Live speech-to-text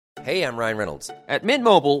Hey, I'm Ryan Reynolds. At Mint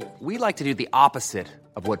Mobile, we like to do the opposite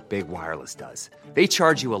of what Big Wireless does. They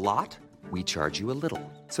charge you a lot, we charge you a little.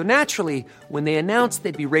 So naturally, when they announced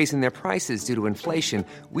they'd be raising their prices due to inflation,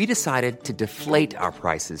 we decided to deflate our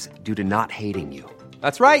prices due to not hating you.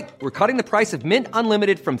 That's right. We're cutting the price of Mint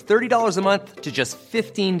Unlimited from $30 a month to just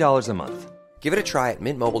 $15 a month. Give it a try at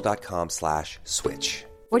mintmobile.com/switch.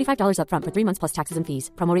 $45 up front for 3 months plus taxes and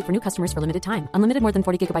fees. Promo rate for new customers for limited time. Unlimited more than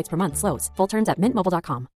 40 gigabytes per month. Slows full terms at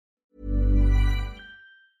mintmobile.com.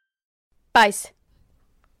 Bajs.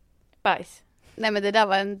 Bajs. Nej, men det där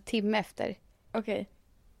var en timme efter. Okej.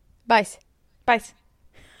 Bajs. Bajs.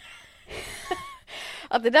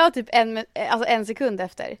 Att det där var typ en sekund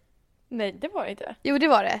efter. Nej, det var det inte. Jo, det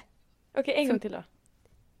var det. Okej, en gång till då.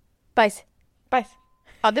 Bajs. Bajs.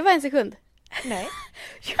 Ja, det var en sekund. Nej.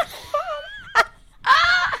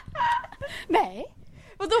 Nej.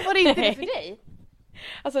 Och då var det inte det för dig.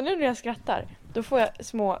 Alltså nu när jag skrattar, då får jag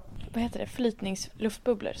små, vad heter det,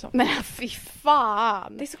 flytningsluftbubblor som. Men fy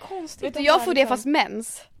fan. Det är så konstigt. Vet du, jag får det fast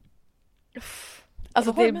mens.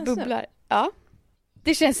 Alltså Har det du mens nu? bubblar. Ja.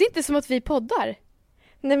 Det känns inte som att vi poddar.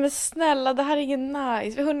 Nej men snälla, det här är ingen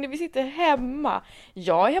nice. Hörrni, vi sitter hemma.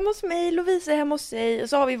 Jag är hemma hos mig, Lovisa är hemma hos sig. Och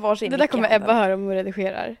så har vi varsin. Det där kommer Ebba höra om hon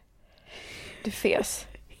redigerar. Du fes.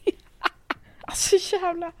 Alltså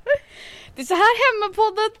jävla. Det är så här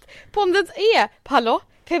hemmapoddet är. Hallå?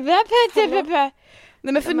 Pepe.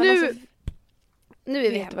 Nej men för men nu... alltså, nu är vi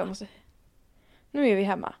vet du vad jag hemma. måste... Nu är vi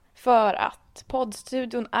hemma. För att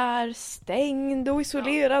poddstudion är stängd och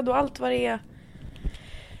isolerad och allt vad det är.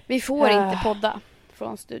 Vi får inte podda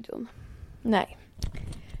från studion. Nej.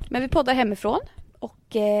 Men vi poddar hemifrån.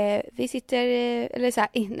 Och vi sitter... Eller så här,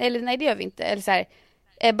 eller nej, det gör vi inte. Eller så här,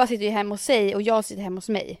 Ebba sitter ju hemma hos sig och jag sitter hemma hos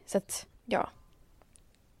mig. Så att... Ja.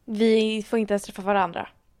 Vi får inte ens träffa varandra.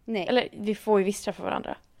 Nej. Eller vi får ju visst träffa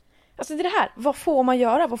varandra. Alltså det är det här. Vad får man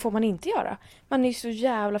göra? Vad får man inte göra? Man är ju så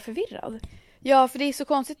jävla förvirrad. Ja, för det är så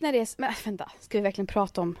konstigt när det är... Men vänta, ska vi verkligen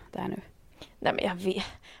prata om det här nu? Nej men jag vet.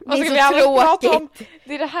 Det är så prata om? tråkigt.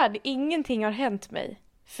 Det är det här. Ingenting har hänt mig.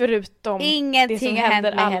 Förutom det som Ingenting har hänt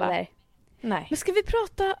händer mig alla. heller. Nej. Men ska vi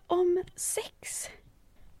prata om sex?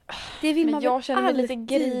 Det vill Men man jag väl känner mig lite alltid.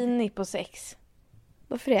 grinig på sex.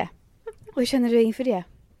 Varför det? Och hur känner du inför det?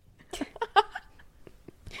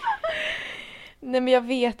 Nej men jag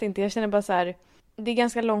vet inte. Jag känner bara så här. Det är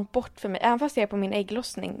ganska långt bort för mig. Även fast jag är på min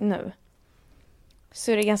ägglossning nu.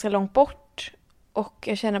 Så är det ganska långt bort. Och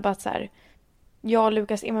jag känner bara att så här. Jag och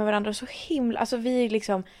Lukas är med varandra så himla... Alltså vi är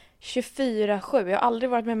liksom 24/7. Jag har aldrig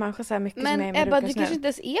varit med en människa så här mycket som jag är Men med Ebba, Lukas du nu. kanske inte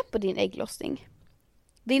ens är på din ägglossning.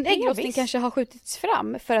 Din Det är ägglossning visst. kanske har skjutits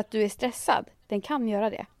fram för att du är stressad. Den kan göra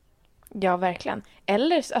det. Ja, verkligen.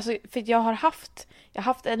 Eller, alltså, för jag har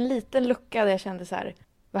haft en liten lucka där jag kände så här,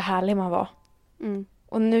 vad härlig man var. Mm.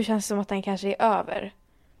 Och nu känns det som att den kanske är över.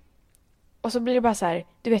 Och så blir det bara så här,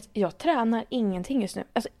 du vet, jag tränar ingenting just nu.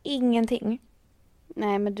 Alltså ingenting.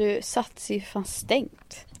 Nej, men du satsar ju fan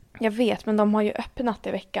stängt. Jag vet, men de har ju öppnat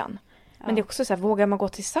i veckan. Ja. Men det är också så här, vågar man gå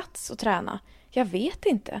till Sats och träna? Jag vet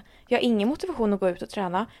inte. Jag har ingen motivation att gå ut och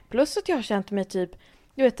träna. Plus att jag har känt mig typ,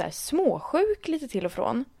 du vet där, småsjuk lite till och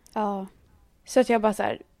från. Ja. Så att jag bara så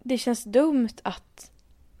här, det känns dumt att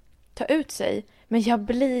ta ut sig. Men jag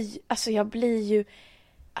blir ju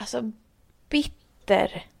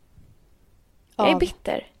bitter. Jag är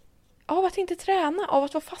bitter. Av att inte träna. Av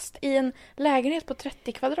att vara fast i en lägenhet på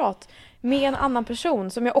 30 kvadrat. Med en annan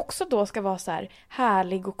person som jag också då ska vara så här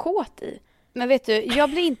härlig och kåt i. Men vet du, jag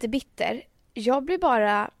blir inte bitter. Jag blir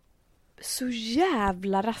bara så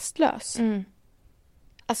jävla rastlös. Mm.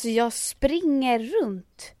 Alltså jag springer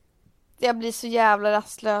runt. Jag blir så jävla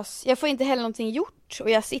rastlös. Jag får inte heller någonting gjort. Och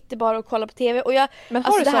jag sitter bara och kollar på tv. Och jag, Men har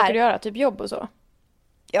alltså du det saker här, att göra? Typ jobb och så?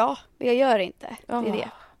 Ja, men jag gör det inte. Det är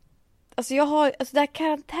det. Alltså det här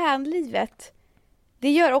karantänlivet.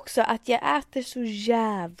 Det gör också att jag äter så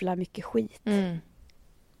jävla mycket skit. Mm.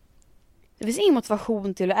 Det finns ingen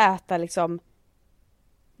motivation till att äta liksom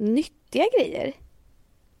nyttiga grejer.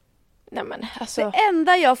 Nej men alltså. Det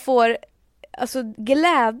enda jag får alltså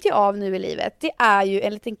glädje av nu i livet, det är ju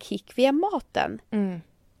en liten kick via maten. Mm.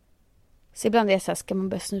 Så ibland är det så här, ska man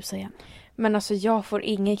börja snusa igen? Men alltså jag får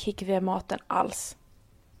ingen kick via maten alls.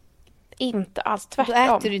 Inte alls, Då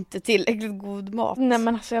tvärtom. äter du inte tillräckligt god mat. Nej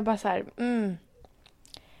men alltså jag bara så här.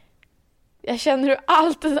 Jag känner hur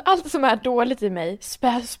allt som är dåligt i mig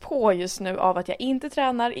späs på just nu av att jag inte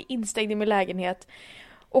tränar, är instängd i min lägenhet.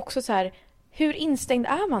 Också så här, hur instängd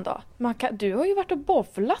är man då? Du har ju varit och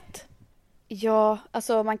bovlat. Ja,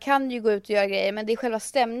 alltså man kan ju gå ut och göra grejer, men det är själva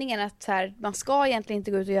stämningen att så här, man ska egentligen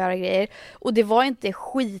inte gå ut och göra grejer. Och det var inte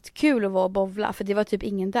skitkul att vara och bowla, för det var typ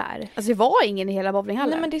ingen där. Alltså det var ingen i hela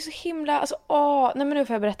bowlinghallen. Nej men det är så himla, alltså nej men nu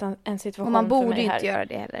får jag berätta en situation och man för borde mig ju här. inte göra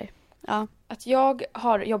det heller. Ja. Att jag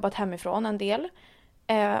har jobbat hemifrån en del.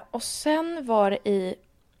 Och sen var det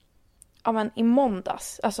i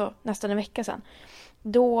måndags, alltså nästan en vecka sedan.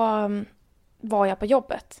 Då var jag på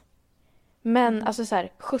jobbet. Men alltså så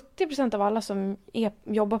här, 70% av alla som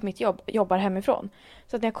jobbar på mitt jobb jobbar hemifrån.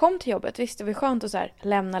 Så att när jag kom till jobbet, visst det var skönt att så här,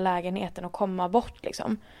 lämna lägenheten och komma bort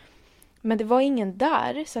liksom. Men det var ingen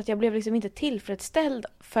där, så att jag blev liksom inte tillfredsställd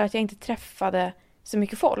för att jag inte träffade så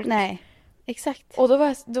mycket folk. Nej, exakt. Och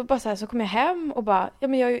då bara så här, så kom jag hem och bara, ja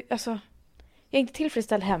men jag är inte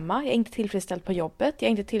tillfredsställd hemma, jag är inte tillfredsställd på jobbet, jag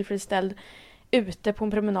är inte tillfredsställd ute på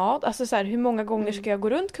en promenad. Alltså så här, hur många gånger ska jag gå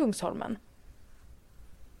runt Kungsholmen?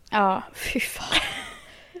 Ja, fy fan.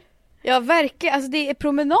 Ja, verkligen. Alltså det är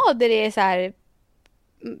promenader, det är så här.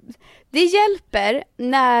 Det hjälper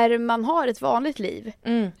när man har ett vanligt liv.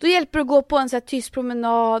 Då hjälper det att gå på en så här tyst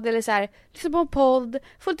promenad eller så här, lyssna på en podd,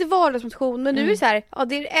 få lite vardagsmotion. Men nu är det så här, ja,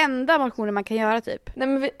 det är det enda motionen man kan göra typ. Nej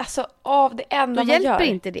men alltså av det enda då man hjälper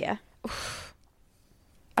gör. inte det.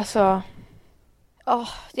 Alltså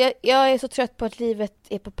jag är så trött på att livet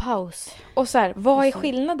är på paus. och så här, vad är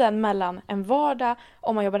skillnaden mellan en vardag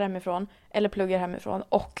om man jobbar hemifrån eller pluggar hemifrån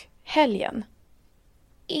och helgen?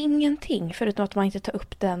 Ingenting, förutom att man inte tar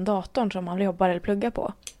upp den datorn som man jobbar eller pluggar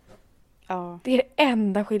på. Ja. Det är det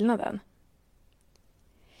enda skillnaden.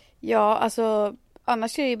 Ja, alltså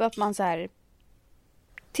annars är det ju bara att man så här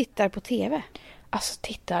tittar på TV. Alltså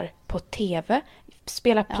tittar på TV,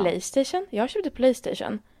 spelar PlayStation. Jag köpte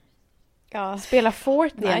PlayStation. Ja, Spelar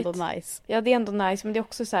Fortnite. det är ändå nice. Ja, det är ändå nice, men det är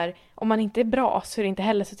också så här, om man inte är bra så är det inte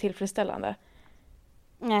heller så tillfredsställande.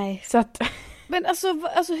 Nej. Så att Men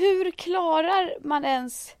alltså hur klarar man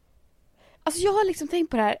ens... Alltså jag har liksom tänkt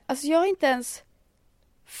på det här. Alltså jag har inte ens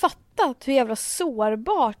fattat hur jävla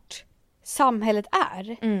sårbart samhället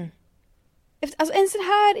är. Alltså en sån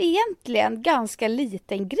här egentligen ganska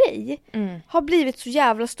liten grej har blivit så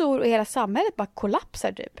jävla stor och hela samhället bara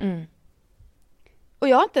kollapsar typ. Och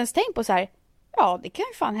jag har inte ens tänkt på så här, ja det kan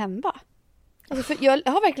ju fan hända. Alltså för jag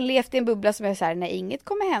har verkligen levt i en bubbla som är så här, nej inget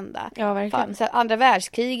kommer hända. Ja, verkligen. Fan, så här, andra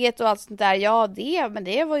världskriget och allt sånt där, ja men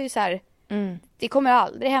det var ju så här, det kommer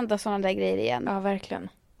aldrig hända sådana där grejer igen. ja, verkligen.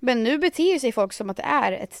 Men nu beter sig folk som att det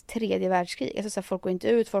är ett tredje världskrig. Alltså så här, folk går inte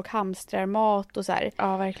ut, folk hamstrar mat och så här.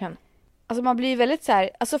 Ja, verkligen. Alltså man blir ju väldigt så här,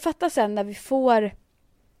 alltså fatta sen när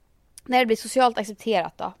när det blir socialt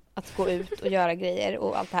accepterat då, att gå ut och göra grejer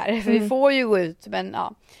och allt det här. För vi får ju gå ut, men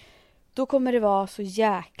ja. Då kommer det vara så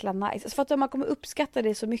jäkla nice. Alltså för att man kommer uppskatta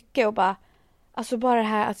det så mycket och bara, alltså bara det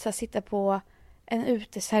här att så här, sitta på en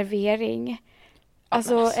uteservering.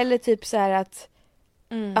 Alltså, eller typ så här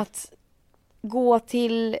att gå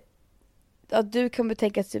till, att du kommer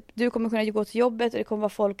tänka typ, du kommer kunna gå till jobbet och det kommer vara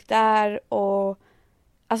folk där och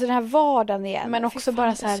alltså den här vardagen igen. Men också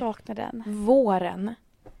bara så här, saknar den. Våren.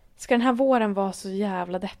 Ska den här våren vara så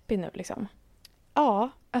jävla deppig nu liksom? Ja.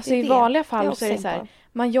 Alltså i vanliga fall så är det så så här,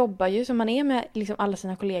 man jobbar ju så man är med liksom alla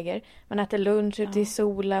sina kollegor. Man äter lunch ute i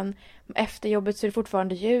solen. Efter jobbet så är det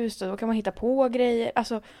fortfarande ljust och då kan man hitta på grejer.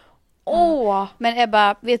 Alltså, Men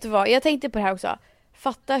Ebba, vet du vad? Jag tänkte på det här också.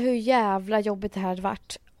 Fatta hur jävla jobbigt det här hade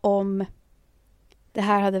varit om det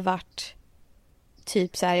här hade varit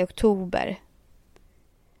typ så här i oktober.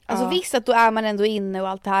 Alltså visst att då är man ändå inne och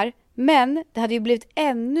allt det här. Men det hade ju blivit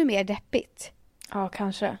ännu mer deppigt. Ja,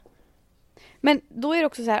 kanske. Men då är det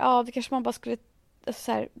också så här, det kanske man bara skulle, alltså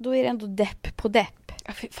så här, då är det ändå depp på depp.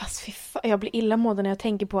 Ja, fast jag blir illamående när jag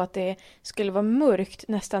tänker på att det skulle vara mörkt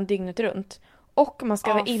nästan dygnet runt. Och man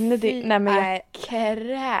ska vara inne, nej men jag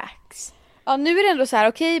kräks. Ja, nu är det ändå så här,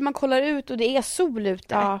 okej, man kollar ut och det är sol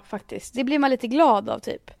ute. Ja, faktiskt. Det blir man lite glad av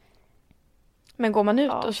typ. Men går man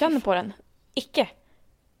ut och känner på den? Icke.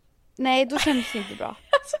 Nej, då känns det inte bra.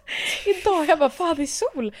 Alltså, idag jag bara, fan det är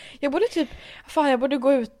sol. Jag borde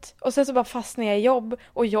gå ut. Och sen så bara fastnar jag i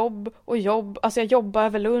jobb. Alltså jag jobbar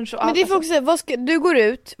över lunch och allt. Men det är också, du går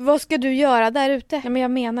ut, vad ska du göra där ute? Ja, men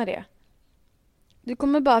jag menar det. Du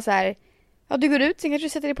kommer bara så här, du går ut, sen kanske du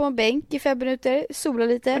sätter dig på en bänk i 5 minuter, sola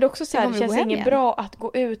lite. Men det är också så här, det känns inget igen. bra att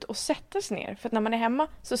gå ut och sätta sig ner. För att när man är hemma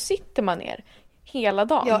så sitter man ner hela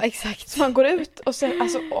dagen. Ja, exakt. Så man går ut och sen,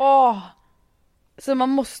 alltså Så man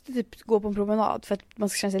måste typ gå på en promenad för att man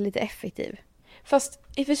ska känna sig lite effektiv. Fast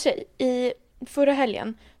i och för sig, i förra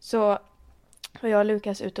helgen så var jag och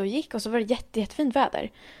Lukas ute och gick och så var det jättefint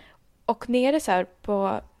väder. Och nere så här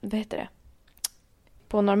på, vad heter det?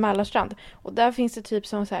 På Norr Mälarstrand. Och där finns det typ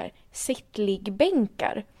som så här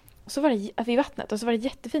sittligbänkar. så var det vid vattnet och så var det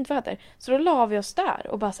jättefint väder. Så då la vi oss där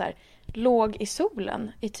och bara så här låg i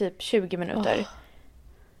solen i typ 20 minuter.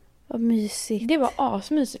 Vad mysigt. Det var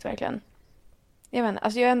asmysigt verkligen. Jag vet inte,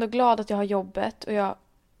 alltså jag är ändå glad att jag har jobbet och jag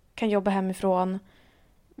kan jobba hemifrån.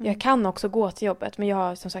 Jag kan också gå till jobbet, men jag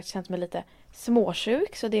har som sagt känt mig lite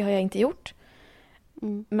småsjuk, så det har jag inte gjort.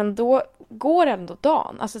 Men då går ändå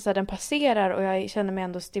dagen. Alltså så här, den passerar och jag känner mig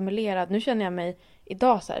ändå stimulerad. Nu känner jag mig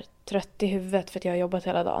idag så här trött i huvudet för att jag har jobbat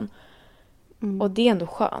hela dagen. Och det är ändå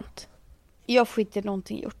skönt. Jag får inte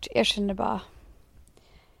någonting gjort. Jag känner bara...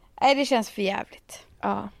 Nej, det känns för jävligt.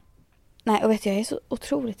 Ja. Nej, och vet du, jag är så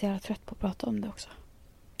otroligt jävla trött på att prata om det också.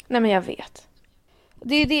 Nej, men jag vet.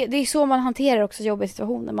 Det är så man hanterar också jobbiga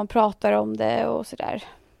situationer. Man pratar om det och sådär.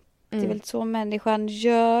 Det är väl så människan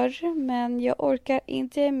gör. Men jag orkar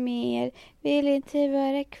inte mer. Vill inte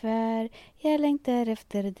vara kvar. Jag längtar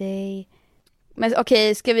efter dig. Men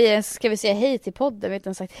okej, ska vi säga hej till podden? Vi har inte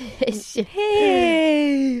ens sagt hej.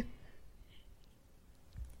 Hej!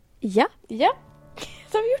 Ja. Ja,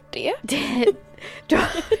 så har vi gjort det. Du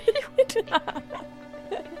har gjort det.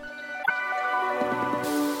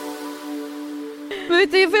 Men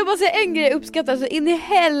vet du, får jag bara säga en grej jag uppskattar så in i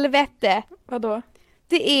helvete. Vadå?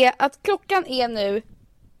 Det är att klockan är nu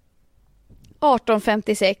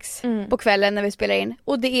 18:56 på kvällen när vi spelar in.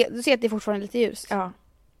 Och du ser att det är fortfarande lite ljust. Ja.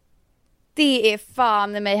 Det är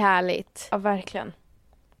fan i mig härligt. Ja, verkligen.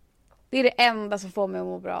 Det är det enda som får mig att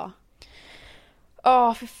må bra.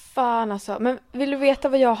 Ja, för fan alltså. Men vill du veta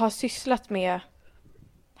vad jag har sysslat med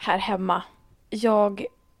här hemma? Jag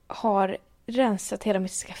har rensat hela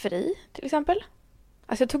mitt skafferi, till exempel.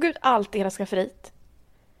 Alltså jag tog ut allt i hela skafferiet.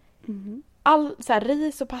 All så här,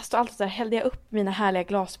 ris och pasta och allt så där hällde jag upp mina härliga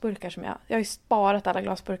glasburkar som jag har ju sparat alla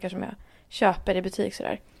glasburkar som jag köper i butik så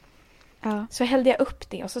där. Ja. Så hällde jag upp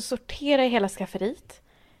det och så sorterade jag hela skafferiet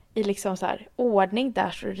i liksom så här ordning.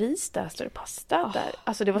 Där står det ris, där står det pasta. Där.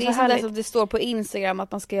 Alltså det var Det så är sånt där härligt. som det står på Instagram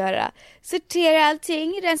att man ska göra. Sortera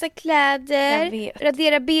allting, rensa kläder,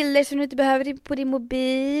 radera bilder som du inte behöver på din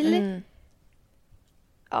mobil.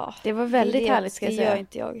 Ja, Det var väldigt härligt, ska jag säga. Det gör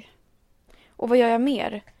inte jag. Och vad gör jag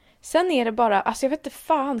mer? Sen är det bara, alltså jag vet inte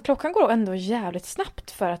fan, klockan går ändå jävligt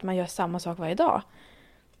snabbt för att man gör samma sak varje dag.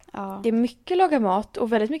 Ja. Det är mycket laga mat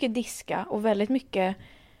och väldigt mycket diska och väldigt mycket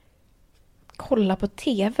kolla på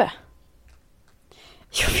TV.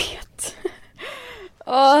 Jag vet.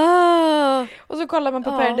 Oh. Och så kollar man på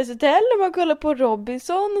Paradise Hotel och man kollar på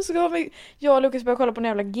Robinson och så har vi, jag och Lukas börjar kolla på en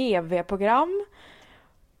jävla GV-program.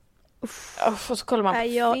 Och så kollar man på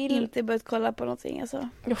Nej, jag har film. inte börjat kolla på någonting alltså.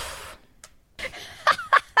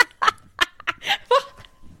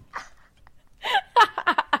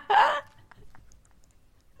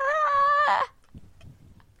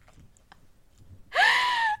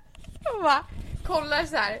 Va? Kollar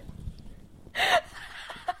så här.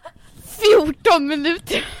 14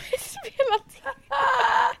 minuter har vi spelat in.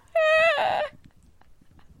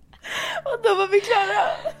 Och då var vi klara.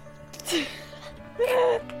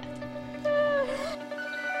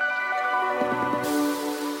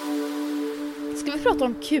 Ska vi prata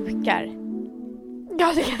om kukar?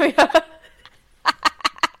 Ja, det kan vi göra.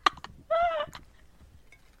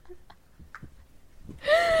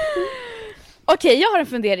 Okej, jag har en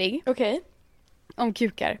fundering Okej. om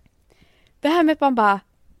kukar. Det här med att man bara...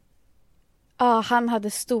 han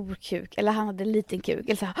hade stor kuk. Eller han hade liten kuk.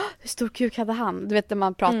 Eller så här, hur stor kuk hade han? Du vet när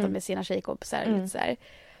man pratar med sina tjejkompisar. Lite så här,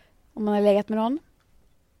 om man har legat med någon.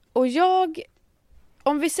 Och jag...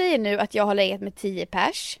 Om vi säger nu att jag har legat med 10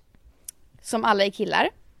 pers. Som alla är killar.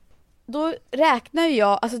 Då räknar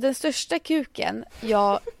jag... Alltså den största kuken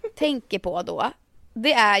jag tänker på då.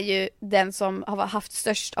 Det är ju den som har haft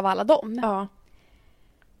störst av alla dem. Ja.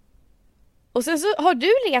 Och sen så har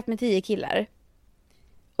du legat med 10 killar.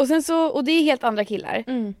 Och sen så, och det är helt andra killar.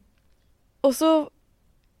 Och så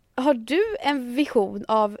har du en vision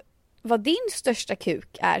av vad din största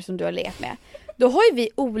kuk är som du har legat med. Då har ju vi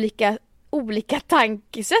olika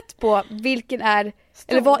tankesätt på vilken är,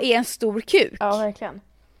 eller vad är en stor kuk. Ja, verkligen.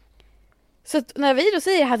 Så att när vi då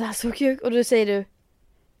säger att han har stor kuk och då säger du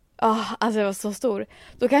alltså det var så stor.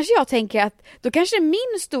 Då kanske jag tänker att då kanske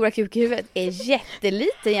min stora kuk i huvudet är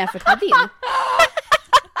jätteliten jämfört med din.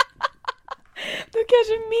 Då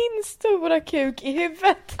kanske min stora kuk i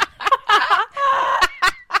huvudet.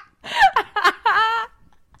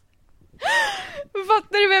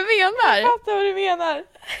 Fattar du vad jag menar? Jag fattar vad du menar.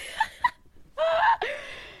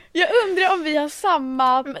 Jag undrar om vi har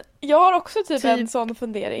samma... Men jag har också typ en sån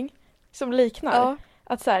fundering som liknar. Ja.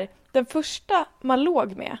 Att så här, den första man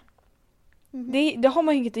låg med, det har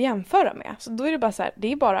man ju inget att jämföra med. Så då är det bara så här,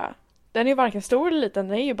 det är bara, den är ju varken stor eller liten,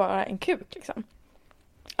 den är ju bara en kuk liksom.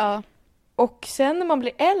 Ja. Och sen när man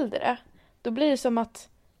blir äldre, då blir det som att,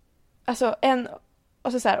 alltså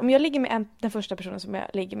så här, om jag ligger med den första personen som jag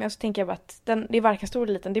ligger med, så tänker jag bara att det är varken stor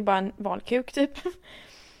eller liten, det är bara en vanlig kuk typ.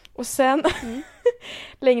 Och sen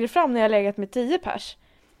längre fram när jag har legat med 10 pers,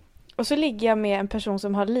 och så ligger jag med en person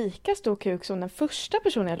som har lika stor kuk som den första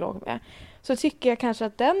personen jag låg med, så tycker jag kanske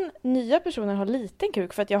att den nya personen har liten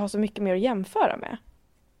kuk för att jag har så mycket mer att jämföra med.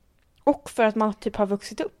 Och för att man typ har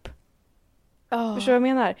vuxit upp. Förstår du vad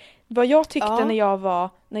jag menar? Vad jag tyckte när jag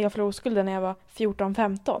förlorade oskulden när jag var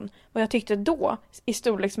 14-15. Vad jag tyckte då i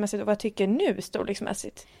storleksmässigt och vad jag tycker nu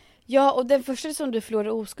storleksmässigt. Ja, och den första som du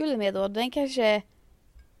förlorade oskulden med då, den kanske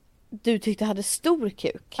du tyckte hade stor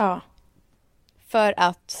kuk. Ja. För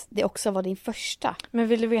att det också var din första. Men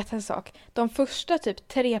vill du veta en sak? De första typ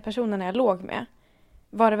 3 personerna jag låg med,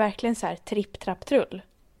 var det verkligen så här tripp, trapp, trull.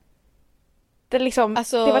 Det liksom,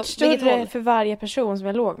 alltså, det var större för varje person som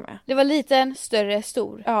jag låg med. Det var liten, större,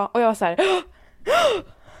 stor. Ja, och jag var så här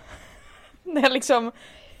när jag liksom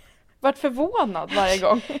vart förvånad varje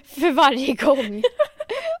gång. För varje gång.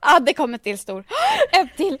 Ja, det kommer till stor. En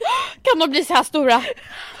till. Kan de bli så här stora?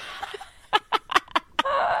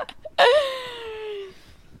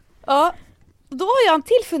 Ja, då har jag en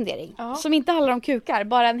till fundering. Ja. Som inte handlar om kukar.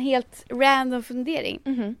 Bara en helt random fundering.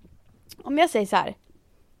 Mm-hmm. Om jag säger så här: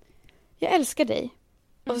 jag älskar dig.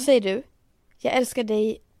 Och så säger du: jag älskar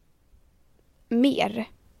dig mer.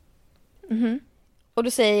 Mm-hmm. Och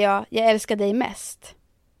då säger jag älskar dig mest.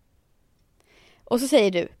 Och så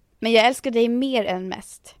säger du: men jag älskar dig mer än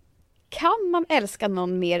mest. Kan man älska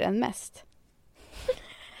någon mer än mest?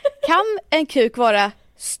 Kan en kuk vara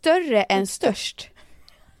större än störst?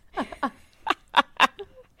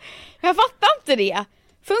 Jag fattar inte det.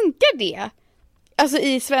 Funkar det? Alltså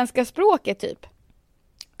i svenska språket typ.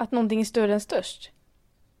 Att någonting är större än störst?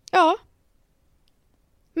 Ja.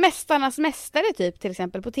 Mästarnas mästare typ, till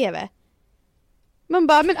exempel på tv. Man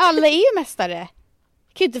bara, men alla är ju mästare.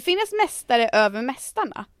 Det kan ju inte finnas mästare över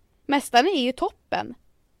mästarna. Mästarna är ju toppen.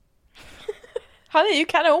 Han är ju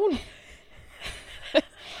kanon.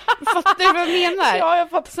 Fattar du vad jag menar? Ja, jag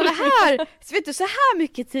fattar. Så här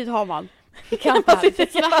mycket tid har man. Såna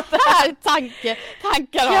här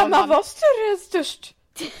tankar har man. Kan man vara större än störst?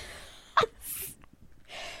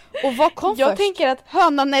 Och vad kom jag först? Tänker att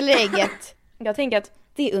hönan eller ägget? Jag tänker att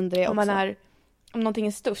det undrar jag också. Om någonting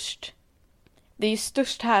är störst. Det är ju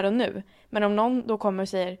störst här och nu. Men om någon då kommer och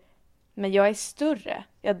säger, men jag är större.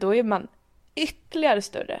 Ja, då är man ytterligare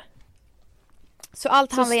större. Så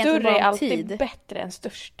allt handlar egentligen bara om tid. Större är alltid bättre än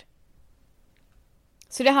störst.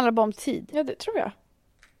 Så det handlar bara om tid? Ja, det tror jag.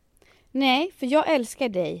 Nej, för jag älskar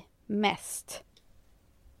dig mest.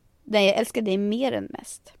 Nej, jag älskar dig mer än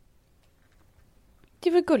mest.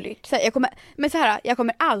 Det var gulligt. Så jag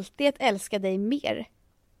kommer alltid att älska dig mer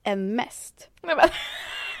än mest. Nej, men.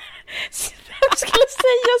 Jag skulle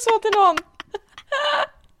säga så till någon.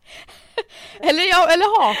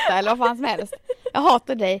 eller hata, eller vad fan som helst. Jag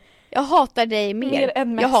hatar dig. Jag hatar dig mer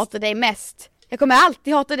än mest. Jag hatar dig mest. Jag kommer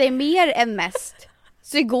alltid hata dig mer än mest.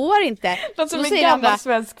 Så det går inte. Det som en gammal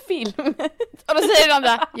svensk film. Och då säger den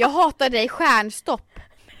andra: jag hatar dig stjärnstopp.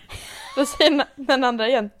 Då säger den andra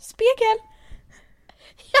igen: spegel.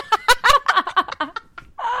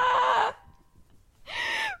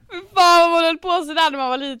 Fan, man höll på sådär när man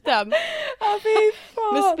var liten. Ja, fy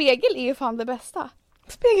fan. Men spegel är ju fan det bästa.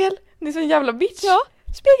 Spegel, det är så en jävla bitch. Ja,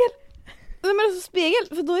 spegel. Nej, men alltså spegel,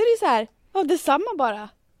 för då är det ju så här, ja, detsamma bara.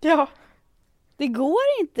 Ja. Det går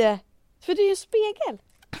inte, för det är ju en spegel.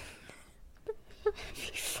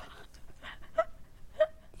 Fy fan.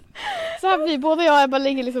 Så här blir både jag bara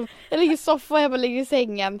ligger liksom, jag ligger i soffan och jag bara ligger i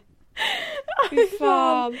sängen. Fy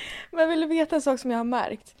fan. Men vill du veta en sak som jag har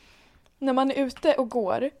märkt? När man är ute och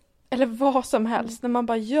går, eller vad som helst, när man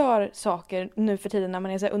bara gör saker nu för tiden när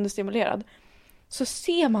man är så här understimulerad, så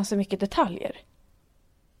ser man så mycket detaljer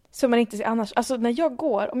som man inte ser annars. Alltså om jag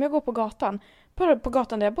går på gatan, bara på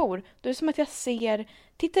gatan där jag bor, då är det som att jag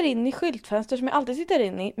tittar in i skyltfönster som jag alltid tittar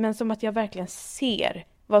in i, men som att jag verkligen ser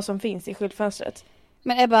vad som finns i skyltfönstret.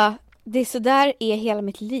 Men Ebba, det är så där är hela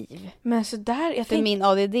mitt liv. Men så där för min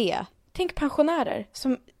ADD. Tänk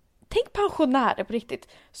pensionärer på riktigt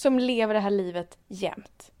som lever det här livet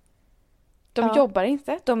jämt. De jobbar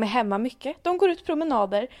inte, de är hemma mycket, de går ut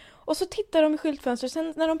promenader och så tittar de i skyltfönster.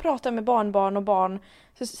 Sen när de pratar med barnbarn och barn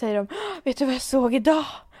så säger de: vet du vad jag såg idag?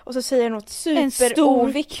 Och så säger de något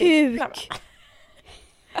superoviktigt.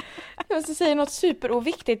 Och så säger något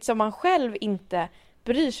superoviktigt som man själv inte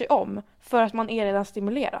bryr sig om för att man är redan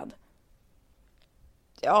stimulerad.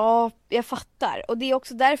 Ja, jag fattar. Och det är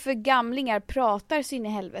också därför gamlingar pratar så in i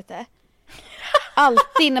helvete.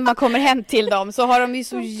 Alltid när man kommer hem till dem så har de ju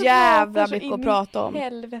så jävla mycket att prata om.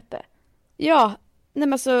 Helvete. Ja, nej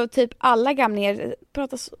men alltså typ alla gamlingar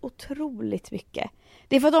pratar så otroligt mycket.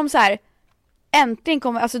 Det är för att de så här äntligen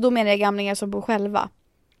kommer, alltså då menar jag gamlingar som bor själva.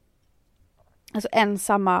 Alltså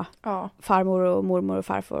ensamma farmor och mormor och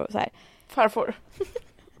farfar och så här. Farfar.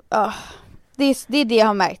 Ja, det är det jag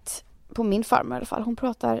har märkt på min farmor i alla fall. Hon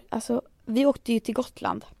pratar, alltså vi åkte ju till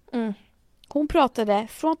Gotland. Hon pratade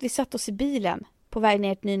från att vi satt oss i bilen på väg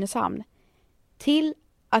ner till Nynäshamn till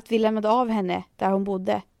att vi lämnade av henne där hon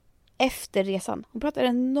bodde efter resan. Hon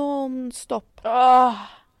pratade non-stop.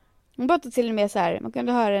 Hon pratade till och med så här, man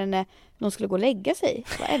kunde höra henne när hon skulle gå och lägga sig.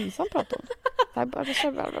 Så ensam pratade hon.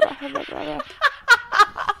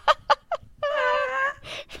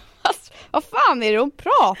 Alltså, vad fan är det hon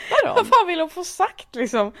pratar om? Vad fan vill hon få sagt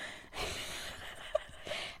liksom?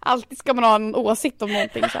 Alltid ska man ha en åsikt om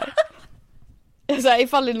någonting så här. Så här,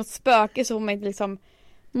 ifall det är något spöke så man inte liksom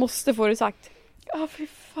måste få det sagt. Ja, fy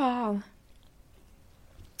fan.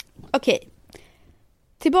 Okej.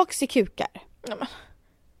 Tillbaks till kukar. Ja,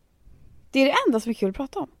 det är det enda som är kul att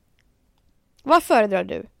prata om. Vad föredrar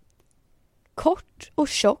du? Kort och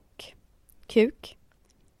tjock kuk?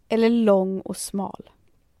 Eller lång och smal?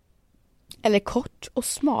 Eller kort och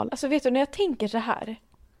smal? Alltså vet du, när jag tänker så här.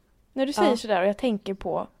 När du säger sådär och jag tänker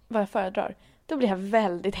på vad jag föredrar. Då blir jag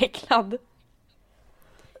väldigt äcklad.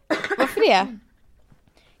 Varför det?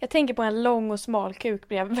 Jag tänker på en lång och smal kuk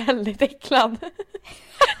blir jag väldigt äcklad.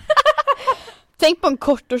 Tänk på en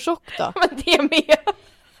kort och tjock då. Men det är med.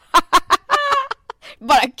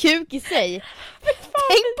 Bara kuk i sig.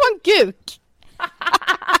 Tänk på en kuk.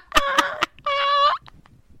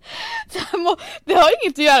 Det har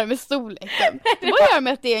inget att göra med storleken. Det har att göra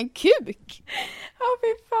med att det är en kuk. Ja,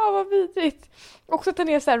 fy fan vad vidrigt. Också att den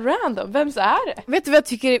är så här random. Vems är det? Vet du vad jag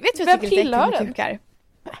tycker? Vet du vad jag tycker är äckligt med kukar?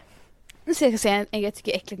 Nu ska jag säga en grej jag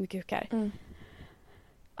tycker är äckligt med kukar.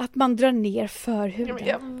 Att man drar ner förhuden. Ja,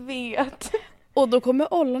 jag vet. Och då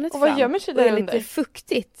kommer ollonet fram. Och vad gömmer sig där och är under? lite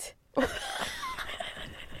fuktigt.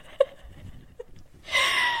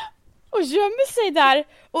 Och gömmer sig där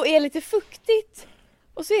och är lite fuktigt.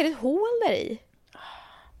 Och så är det ett hål där i.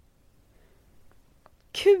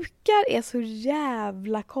 Kukar är så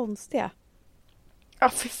jävla konstiga. Ja,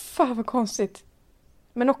 fy fan vad konstigt.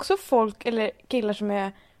 Men också folk eller killar som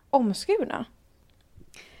är omskurna.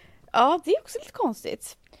 Ja, det är också lite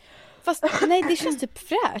konstigt. Fast nej, det känns typ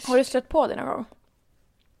fräscht. Har du stött på det någon gång?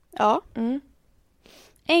 Ja.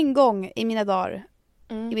 En gång i mina dagar,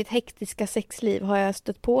 i mitt hektiska sexliv, har jag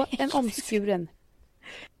stött på en omskuren.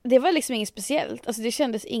 Det var liksom inget speciellt. Alltså det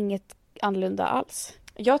kändes inget annorlunda alls.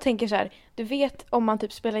 Jag tänker så här, du vet om man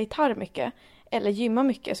typ spelar gitarr mycket eller gymmar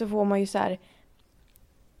mycket så får man ju så här.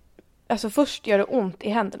 Alltså först gör det ont i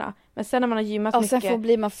händerna, men sen när man har gymmat mycket sen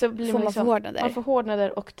får man liksom, förhårdnader. Man får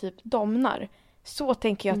hårdnader och typ domnar. Så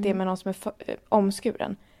tänker jag att det är med någon som är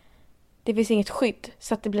omskuren. Det finns inget skydd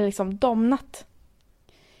så att det blir liksom domnat.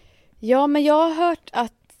 Ja, men jag har hört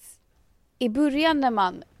att i början när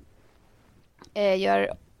man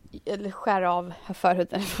gör eller skär av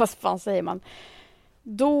förhuden, vad fan säger man?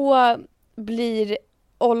 Då blir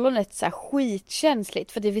ollonet så här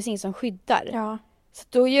skitkänsligt för det finns inget som skyddar. Ja. Så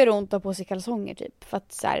då gör det ont att ha på sig kalsonger typ för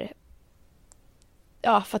att så här,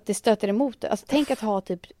 ja, för att det stöter emot det. Alltså tänk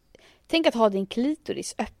att ha din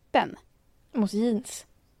klitoris öppen Mot jeans.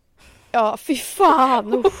 Ja, fy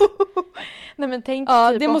fan. Nej men tänk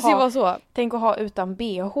ja, typ det måste ju vara så. Tänk att ha utan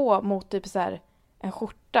BH mot typ så här en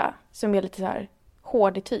skjorta som är lite så här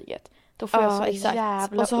hård i tyget. Då får jag så exakt.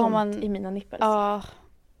 jävla och så ont har man i mina nipples. Ja,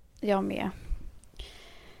 jag med.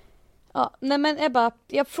 Ja, nej men Ebba,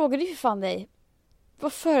 jag frågade ju för fan dig.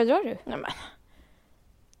 Vad föredrar du? Nej men.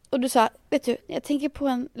 Och du sa, vet du, jag tänker på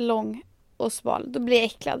en lång och smal. Då blir jag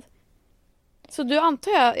äcklad. Så du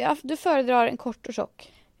antar jag du föredrar en kort och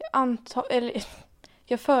tjock?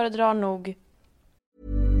 Jag föredrar nog.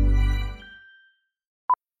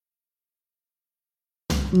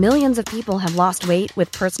 Millions of people have lost weight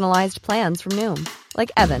with personalized plans from Noom.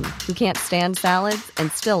 Like Evan, who can't stand salads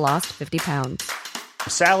and still lost 50 pounds.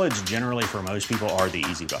 Salads generally for most people are the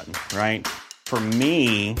easy button, right? For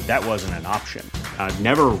me, that wasn't an option. I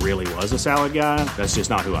never really was a salad guy. That's just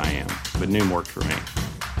not who I am. But Noom worked for me.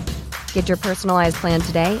 Get your personalized plan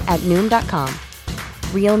today at Noom.com.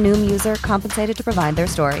 Real Noom user compensated to provide their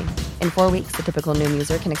story. In 4 weeks, the typical Noom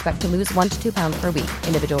user can expect to lose 1 to 2 pounds per week.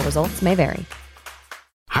 Individual results may vary.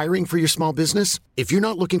 Hiring for your small business? If you're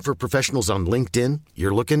not looking for professionals on LinkedIn,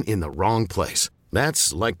 you're looking in the wrong place.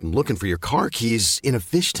 That's like looking for your car keys in a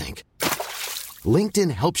fish tank.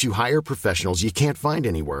 LinkedIn helps you hire professionals you can't find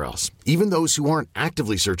anywhere else, even those who aren't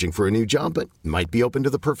actively searching for a new job but might be open to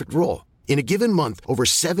the perfect role. In a given month, over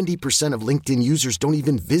 70% of LinkedIn users don't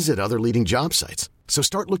even visit other leading job sites. So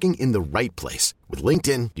start looking in the right place. With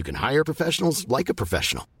LinkedIn, you can hire professionals like a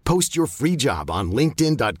professional. Post your free job on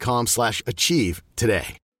linkedin.com/achieve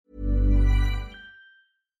today.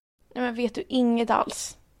 Nej, men vet du inget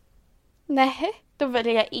alls? Nej. Då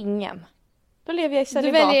väljer jag ingen. Då lever jag i Du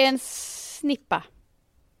celibat. väljer en snippa.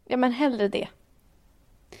 Ja, men hellre det.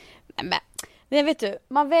 Men vet du,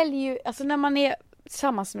 man väljer ju, alltså när man är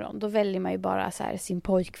tillsammans med någon, då väljer man ju bara så här sin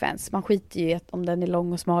pojkväns. Man skiter ju i om den är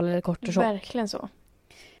lång och smal eller kort och tjock. Verkligen så.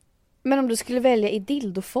 Men om du skulle välja i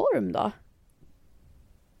dildoform då?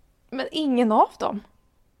 Men ingen av dem.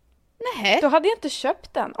 Nej. Då hade jag inte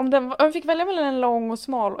köpt den. Om jag fick välja mellan en lång och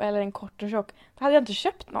smal eller en kort och tjock, då hade jag inte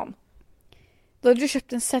köpt någon. Då hade du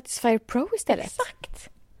köpt en Satisfyer Pro istället. Exakt.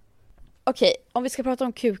 Okej, om vi ska prata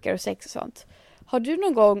om kukar och sex och sånt. Har du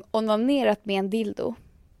någon gång onanerat med en dildo?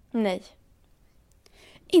 Nej.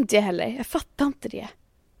 Inte jag heller. Jag fattar inte det.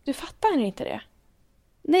 Du fattar inte det?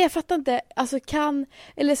 Nej, jag fattar inte. Alltså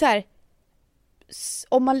eller så här,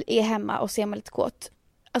 om man är hemma och ser man lite kåt.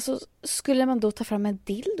 Alltså, skulle man då ta fram en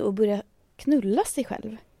dildo och börja knulla sig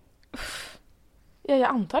själv? Ja, jag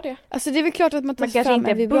antar det. Alltså det är väl klart att man tar kanske fram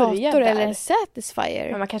inte en vibrator börjar där. eller en Satisfyer.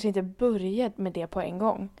 Men man kanske inte börjar med det på en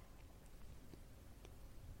gång.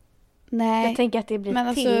 Nej. Jag tänker att det blir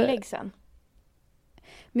ett tillägg sen.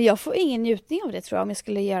 Men jag får ingen njutning av det tror jag om jag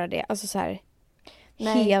skulle göra det. Alltså så här,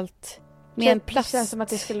 Nej. helt med en plast. Det känns som att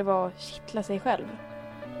det skulle vara kittla sig själv.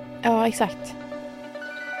 Ja, exakt.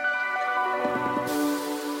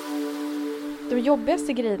 De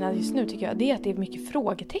jobbigaste grejerna just nu tycker jag, det är att det är mycket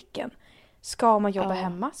frågetecken. Ska man jobba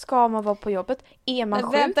hemma? Ska man vara på jobbet? Är man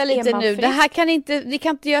sjuk? Vänta lite är man nu. frisk? Det här vi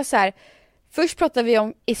kan inte göra så här. Först pratar vi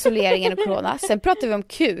om isoleringen och corona. Sen pratar vi om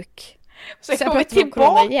kuk. Sen Sen kommer vi pratar vi om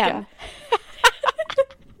corona tillbaka. igen.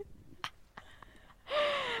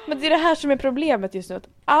 Men det är det här som är problemet just nu. Att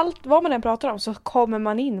allt vad man än pratar om så kommer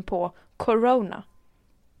man in på corona.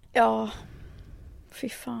 Ja. Fy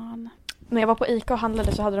fan. När jag var på Ica och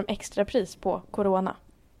handlade så hade de extra pris på corona.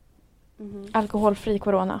 Alkoholfri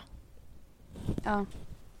corona. Ja.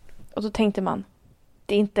 Och då tänkte man,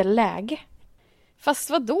 det är inte läge. Fast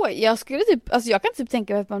vadå? Jag kan typ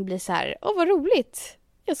tänka mig att man blir så här, vad roligt.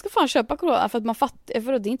 Jag ska fan köpa corona för att man fattar,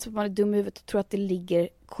 för det är inte så att man är dum i huvudet och tror att det ligger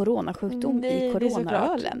coronasjukdom i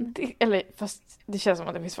coronaölen. Eller fast det känns som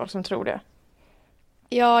att det finns folk som tror det.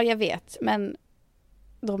 Ja, jag vet, men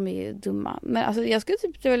de är ju dumma. Men alltså jag skulle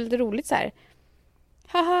typ, det var lite roligt så här.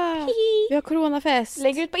 Haha, vi har coronafest.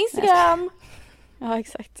 Lägger ut på Instagram. Ja,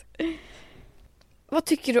 exakt. Vad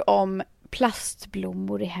tycker du om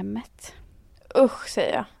plastblommor i hemmet? Usch,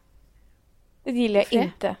 säger jag. Det gillar jag Varför det?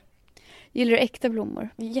 inte. Gillar du äkta blommor?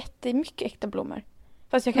 Jättemycket äkta blommor.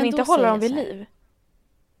 Fast jag kan Men inte då hålla säger dem vid jag så här. liv.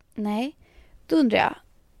 Nej, då undrar jag.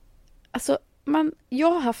 Alltså,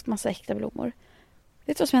 jag har haft massa äkta blommor.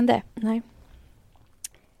 Vet du vad som hände? Nej.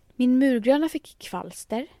 Min murgröna fick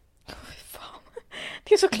kvalster. Fan.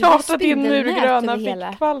 Det är så klart att din spindelnät murgröna över hela.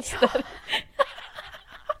 fick kvalster.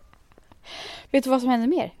 Vet du vad som hände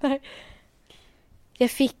mer? Nej.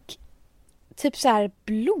 Jag fick typ så här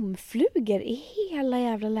blomflugor i hela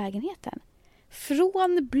jävla lägenheten.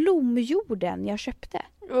 Från blomjorden jag köpte.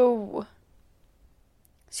 Oh.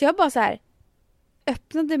 Så jag bara så här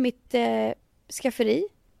öppnade mitt skafferi.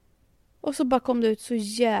 Och så bara kom det ut så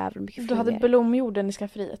jävla mycket Du flugor. hade blomjorden i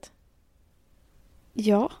skafferiet.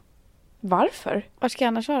 Ja. Varför? Var ska jag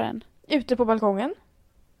annars ha den? Ute på balkongen?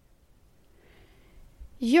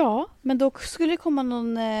 Ja, men då skulle det komma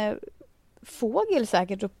någon fågel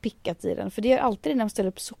säkert och pickat i den. För det är alltid när man ställer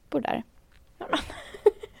upp sopor där.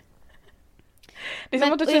 Det är Men-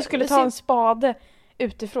 som att du och jag- skulle det ta ser- en spade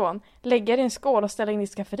utifrån, lägga det i en skål och ställa in i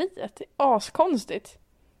skafferiet. Det är askonstigt.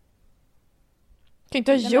 Du kan ju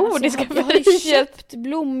inte ha Nej, men jord i alltså, jag har ju skafferiet. köpt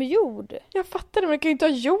blomjord. Jag fattar det, men du kan ju inte ha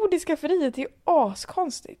jord i skafferiet. Det är ju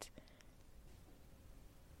askonstigt.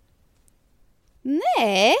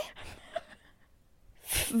 Nej.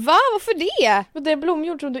 Va? Varför det? Men det är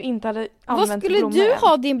blomjord som du inte hade Vad använt skulle till blommor du än.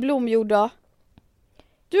 ha din blomjord då?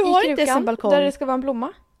 Du har I inte ens en krukan, balkong. där det ska vara en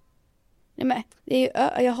blomma. Nej, men det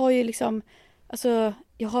är ju, jag har ju liksom, alltså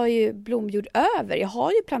jag har ju blomjord över. Jag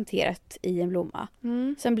har ju planterat i en blomma.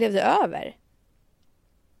 Sen blev det över.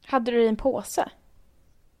 Hade du det i en påse?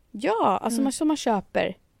 Ja, alltså som man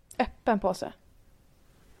köper. Öppen påse?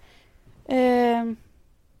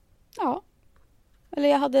 Ja. Eller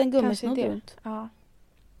jag hade en Kanske gummisnodd det. runt. Ja.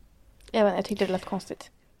 Jag tyckte det lät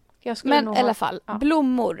konstigt. Jag skulle Men nog i alla fall, ja.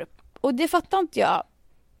 blommor. Och det fattar inte jag.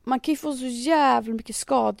 Man kan ju få så jävla mycket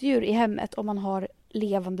skadedjur i hemmet om man har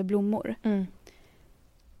levande blommor.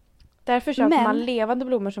 Därför köper Men- man levande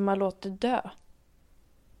blommor som man låter dö.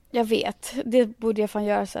 Jag vet. Det borde jag fan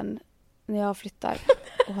göra sen när jag flyttar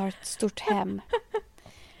och har ett stort hem.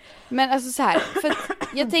 Men alltså så här, för att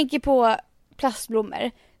jag tänker på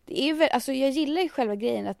plastblommor. Det är väl, alltså jag gillar ju själva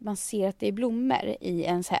grejen att man ser att det är blommor i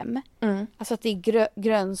ens hem. Alltså att det är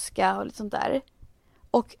grönska och lite sånt där.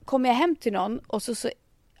 Och kommer jag hem till någon och så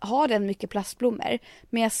har den mycket plastblommor,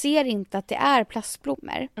 men jag ser inte att det är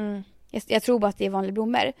plastblommor. Jag tror bara att det är vanliga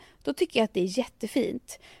blommor. Då tycker jag att det är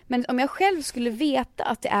jättefint. Men om jag själv skulle veta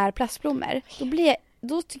att det är plastblommor,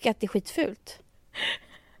 då tycker jag att det är skitfult.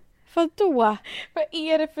 Vadå? Vad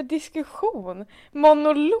är det för diskussion?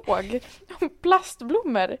 Monolog om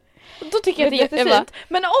plastblommor. Då tycker jag att det är jättefint.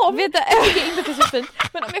 Men om jag tycker inte att det är så fint.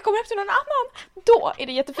 Men om jag kommer hem till någon annan, då är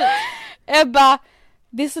det jättefint. Ebba,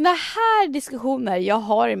 det är såna här diskussioner jag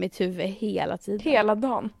har i mitt huvud hela tiden. Hela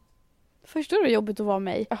dagen. Förstår du hur jobbigt att vara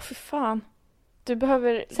mig? Ja, för fan. Du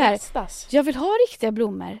behöver nästas. Jag vill ha riktiga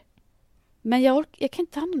blommor. Men jag kan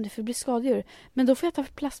inte ta hand om det för det blir skadedjur. Men då får jag ta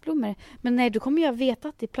plastblommor. Men nej, då kommer jag veta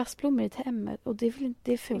att det är plastblommor i ett hem. Och det är väl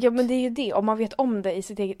inte fult. Ja, men det är ju det. Om man vet om det i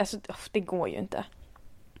sitt eget... Alltså, det går ju inte.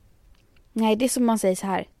 Nej, det är som man säger så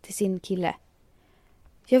här till sin kille.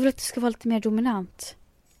 Jag vill att det ska vara lite mer dominant.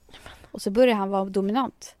 Och så börjar han vara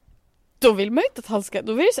dominant. Då vill man ju inte att han ska...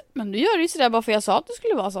 Då vill jag, men nu gör det ju sådär bara för jag sa att det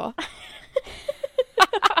skulle vara så.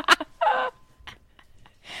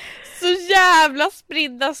 Så jävla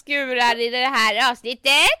spridda skurar i det här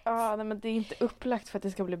avsnittet. Ja, nej, men det är inte upplagt för att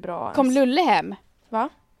det ska bli bra ens. Kom Lulle hem? Va?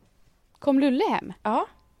 Kom Lulle hem? Ja.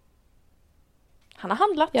 Han har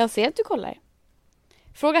handlat. Jag ser att du kollar.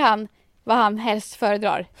 Fråga han vad han helst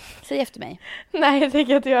föredrar. Säg efter mig. Nej, det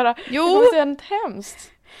tänker jag inte göra. Jo. Det kommer säga något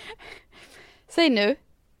hemskt. Säg nu.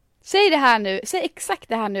 Säg det här nu. Säg exakt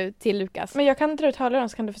det här nu till Lukas. Men jag kan inte dra ut hörluren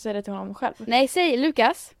så kan du få säga det till honom själv. Nej, säg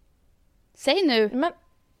Lukas. Säg nu. Men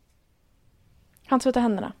han tvättar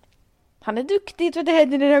händerna. Han är duktig att tvätta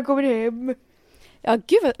händerna när han kommer hem. Ja,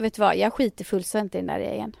 gud, vet du vad? Jag skiter fullständigt i den där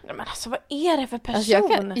regeln. Men alltså, vad är det för person?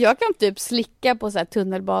 Alltså, jag kan typ slicka på så här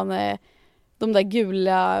tunnelbane, de där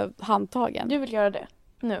gula handtagen. Du vill göra det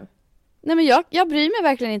nu? Nej, men jag bryr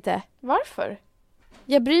mig verkligen inte. Varför?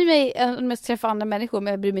 Jag bryr mig om jag träffar andra människor,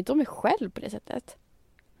 men jag bryr mig inte om mig själv på det sättet.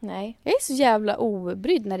 Nej. Jag är så jävla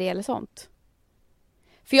obrydd när det gäller sånt.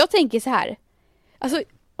 För jag tänker så här. Alltså,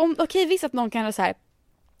 okej, visst att någon kan ha så här.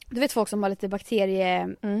 Du vet folk som har lite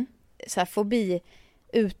så här, fobi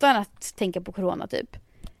utan att tänka på corona typ.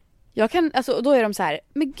 Jag kan, alltså då är de så här.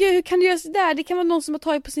 Men gud, hur kan du göra så där? Det kan vara någon som har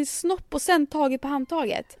tagit på sin snopp och sen tagit på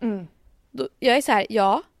handtaget. Då, jag är så här,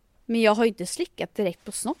 ja. Men jag har ju inte slickat direkt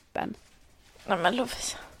på snoppen. Nej, men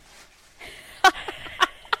Lovisa.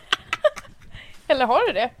 Eller har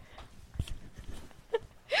du det?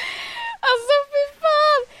 Alltså fy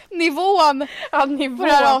fan! Nivån! Ja, nivån. På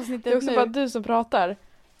det här avsnittet det är också nu. bara du som pratar.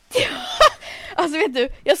 Alltså vet du,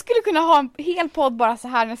 jag skulle kunna ha en hel podd bara så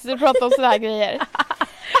här när jag sitter och pratar om sådana här grejer.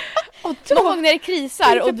 Och någon gång när det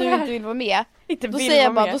krisar och du inte vill vara med, då säger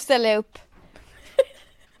jag bara, då ställer jag upp.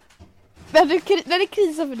 När det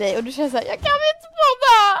krisar för dig och du känner så här, jag kan inte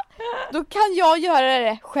podda! Då kan jag göra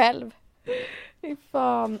det själv. Fy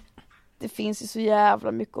fan. Det finns ju så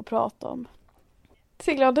jävla mycket att prata om.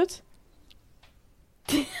 Ser glad ut.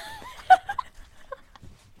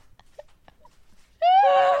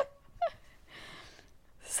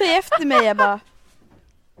 Säg efter mig, jag bara.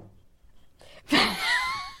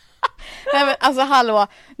 Nej men alltså hallå,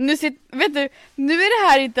 vet du, nu är det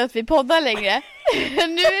här inte att vi poddar längre.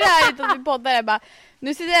 Nu är det här inte att vi poddar, jag bara.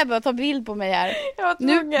 Nu sitter jag bara och tar bild på mig här.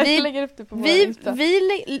 Nu lägger upp det på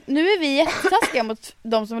nu är vi jättetaskiga mot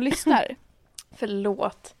de som lyssnar.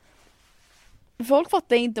 Förlåt. Folk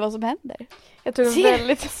fattar inte vad som händer. Jag tog en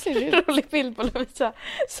väldigt rolig bild på Lovisa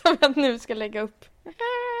som jag nu ska lägga upp.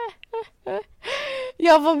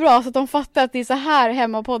 Ja, vad bra så att de fattar att det är så här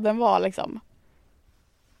hemmapodden var liksom.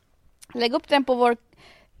 Lägg upp den på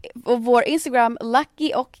vår Instagram,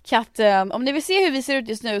 Lucky och katten. Om ni vill se hur vi ser ut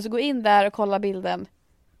just nu så gå in där och kolla bilden.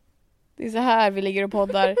 Det är så här vi ligger och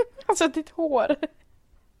poddar. Alltså ditt hår.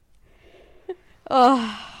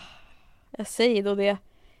 Jag säger då det.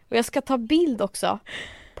 Och jag ska ta bild också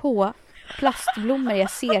på plastblommor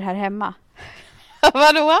jag ser här hemma.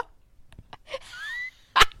 Vadå?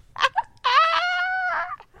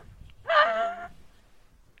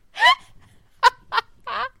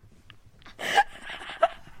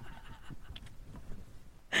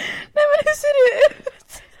 Nej, men hur ser det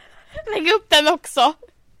ut? Lägg upp den också.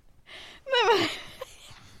 Nej, men...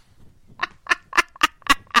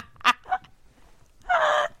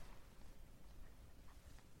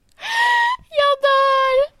 Jag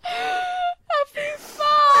dör! Fy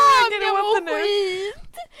fan! Jag mår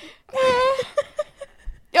skit!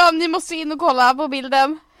 Ja, ni måste in och kolla på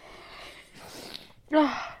bilden.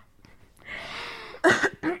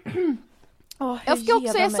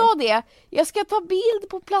 Jag sa det. Jag ska ta bild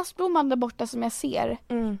på plastblomman där borta som jag ser.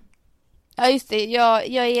 Ja just det, jag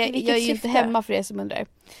är ju inte hemma för det som undrar.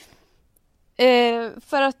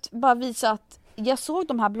 För att bara visa att jag såg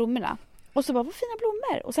de här blommorna. Och så bara, vad fina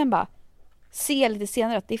blommor. Och sen bara, se lite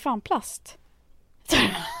senare att det är fan plast.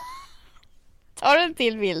 Tar du en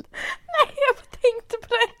till bild? Nej, jag tänkte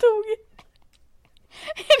på det ett tag.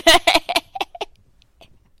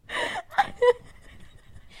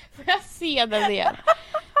 Får jag se den igen?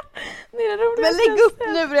 Det är det roligaste. Men lägg upp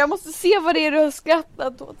nu, jag måste se vad det är du har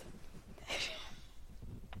skrattat åt.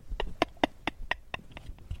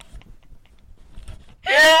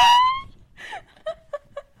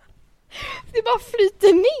 Det bara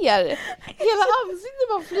flyter ner. Hela ansiktet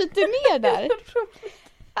bara flyter ner där.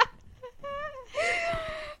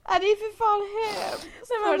 Ja, det är för fan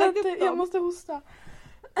hemskt. Jag måste hosta.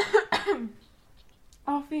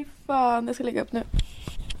 Fy fan, jag ska lägga upp nu.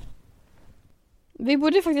 Vi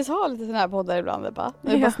borde faktiskt ha lite sån här poddar ibland, bara.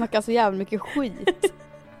 När vi bara snackar så jävla mycket skit.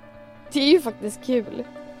 Det är ju faktiskt kul.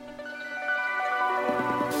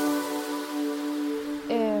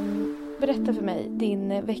 Berätta för mig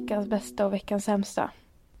din veckans bästa och veckans sämsta.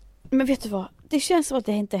 Men vet du vad? Det känns som att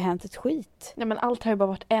det inte har hänt ett skit. Nej, men allt har ju bara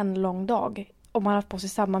varit en lång dag. Om man har haft på sig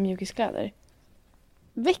samma mjukiskläder.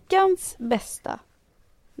 Veckans bästa.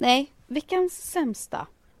 Nej, veckans sämsta.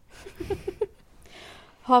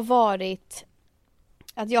 Har varit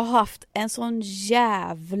att jag har haft en sån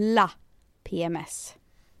jävla PMS.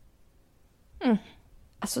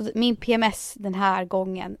 Alltså min PMS den här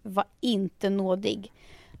gången var inte nådig.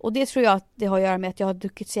 Och det tror jag att det har att göra med att jag har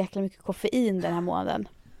druckit så jäkla mycket koffein den här månaden.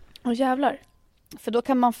 Åh jävlar. För då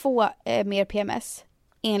kan man få mer PMS.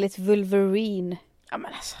 Enligt Wolverine. Ja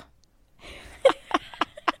men alltså.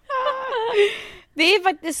 Det är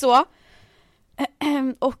faktiskt så.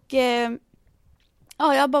 Och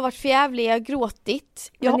jag har bara varit förjävlig. Jag har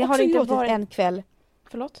gråtit. Jag har också gråtit en kväll.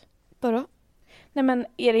 Förlåt? Vadå? Nej men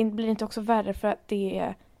blir det inte också värre för att det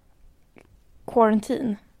är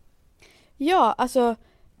quarantine? Ja, alltså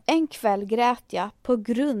en kväll grät jag på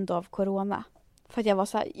grund av corona. För att jag var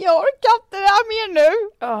så här, jag orkar inte det här mer nu.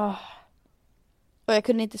 Och jag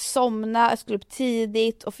kunde inte somna, jag skulle upp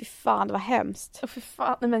tidigt och fy fan, det var hemskt. Och fy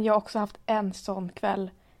fan, nej, men jag har också haft en sån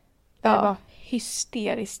kväll. Det var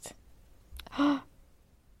hysteriskt.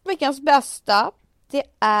 Veckans bästa, det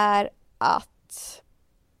är att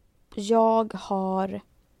jag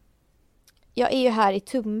är ju här i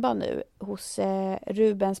Tumba nu hos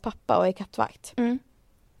Rubens pappa och är kattvakt.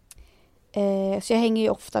 Så jag hänger ju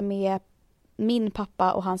ofta med min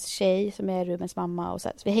pappa och hans tjej som är Rubens mamma och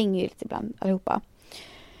så vi hänger ju lite ibland allihopa.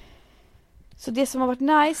 Så det som har varit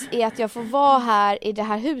nice är att jag får vara här i det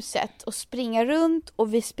här huset och springa runt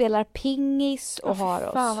och vi spelar pingis och har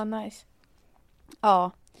oss. Fan vad nice.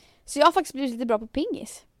 Ja. Så jag har faktiskt blivit lite bra på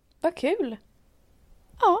pingis. Vad kul.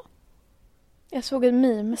 Ja. Jag såg en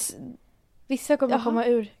meme. Vissa kommer komma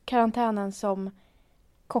ur karantänen som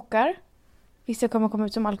kockar. Vissa kommer komma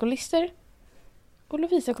ut som alkoholister. Och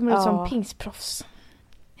Lovisa kommer ut som pingsproffs.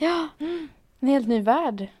 Ja. En helt ny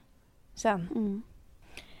värld. Sen.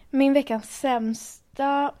 Min veckans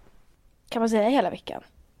sämsta kan man säga hela veckan.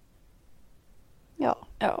 Ja.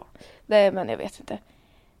 Men jag vet inte.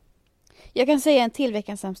 Jag kan säga en till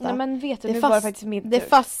veckans sämsta. Nej men vet du, nu var det faktiskt min tur. Det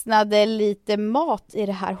fastnade lite mat i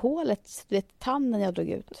det här hålet. Du vet, tanden jag drog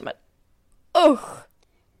ut. Men, usch!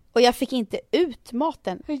 Och jag fick inte ut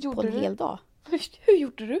maten på en hel dag. Hur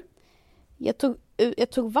gjorde du? Jag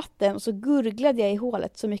tog vatten och så gurglade jag i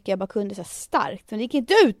hålet så mycket jag bara kunde, så starkt. Men det gick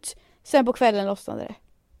inte ut. Sen på kvällen lossnade det.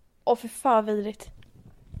 Åh för fan vidrigt.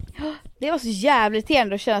 Det var så jävligt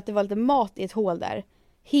irriterande att känna att det var lite mat i ett hål där.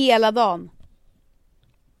 Hela dagen.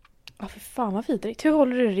 Åh för fan vad vidrigt. Hur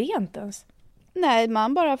håller du rent ens? Nej,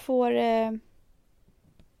 man bara får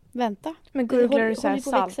vänta. Men gurglar du så här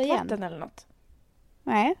saltvatten eller något?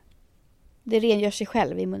 Nej. Det rengör sig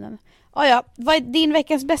själv i munnen. Ja, vad är din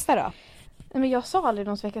veckans bästa då? Nej, men jag sa aldrig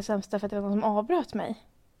någons veckans sämsta för att det var någon som avbröt mig.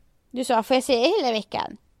 Du sa, får jag säga hela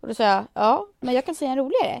veckan? Och då sa jag, ja, men jag kan säga en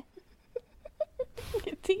roligare.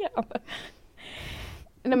 Irriterande.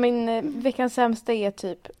 Nej, men veckans sämsta är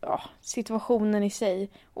typ situationen i sig.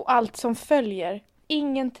 Och allt som följer.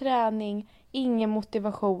 Ingen träning, ingen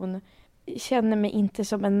motivation. Känner mig inte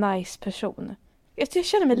som en nice person. Jag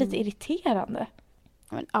känner mig lite irriterande.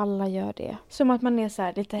 Men alla gör det. Som att man är så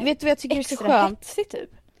här lite. Vet du vad jag tycker är så skönt? Hetsig, typ.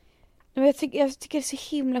 Jag tycker det är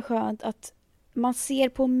så himla skönt att man ser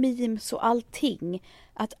på memes och allting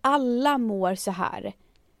att alla mår så här.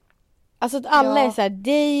 Alltså att alla Ja. är så här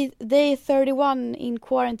day 31 in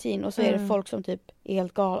quarantine och så är det folk som typ är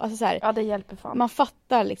helt galna. Alltså så här, Ja, det hjälper fan. man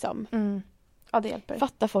fattar liksom. Ja, det hjälper.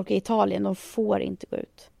 Fattar folk i Italien, de får inte gå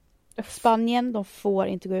ut. Spanien, de får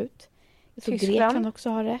inte gå ut. Jag tror Tyskland. Grekland också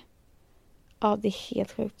har det. Ja, det är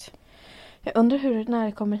helt sjukt. Jag undrar när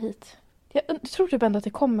det kommer hit. Jag tror typ ändå att det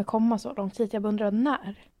kommer komma så långt hit. Jag undrar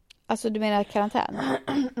när. Alltså du menar karantän?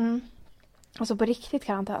 Alltså på riktigt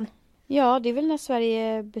karantän. Ja, det är väl när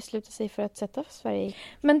Sverige beslutar sig för att sätta Sverige.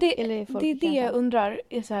 Men det Eller folk är i det jag karantän. undrar.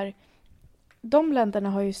 Är så här, de länderna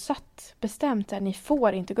har ju bestämt att ni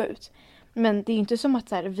får inte gå ut. Men det är ju inte som att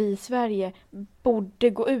så här, vi i Sverige borde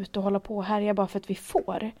gå ut och hålla på och härja bara för att vi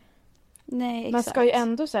får. Nej, exakt. Man ska ju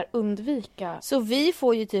ändå så här undvika. Så vi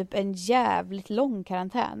får ju typ en jävligt lång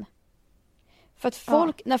karantän. För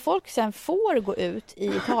att när folk sen får gå ut i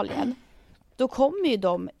Italien, då kommer ju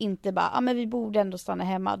de inte bara, men vi borde ändå stanna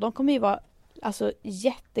hemma. De kommer ju vara alltså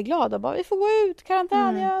jätteglada. Bara, vi får gå ut,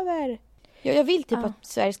 karantän är över. Jag vill typ att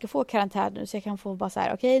Sverige ska få karantän nu så jag kan få bara så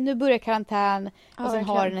här, okej, nu börjar karantän och sen verkligen.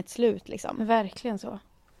 har den ett slut liksom. Verkligen så.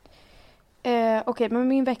 Okej, men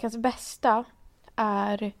min veckans bästa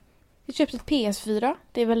är... Jag köpte ett PS4.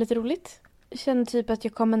 Det är väldigt roligt. Jag känner typ att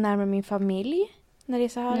jag kommer närmare min familj när det är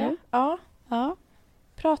så här. Nu? Ja. Ja.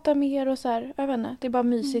 Prata mer och så här. Jag vet inte. Det är bara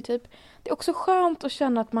mysigt typ. Det är också skönt att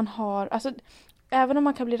känna att man har... Alltså, även om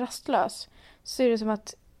man kan bli rastlös så är det som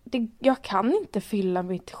att jag kan inte fylla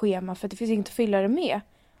mitt schema för att det finns inget att fylla det med.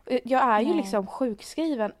 Jag är ju liksom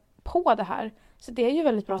sjukskriven på det här. Så det är ju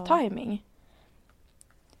väldigt bra timing.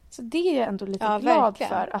 Så det är jag ändå lite glad verkligen.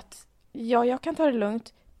 för. Att jag kan ta det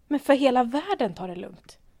lugnt. Men för hela världen tar det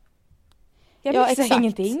lugnt. Jag missar exakt.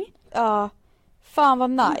 ingenting. Ja, fan vad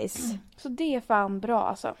nice. Så det är fan bra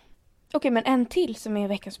alltså. Okej, men en till som är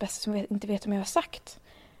veckans bästa som jag inte vet om jag har sagt.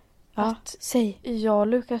 Ja, Att säg. jag och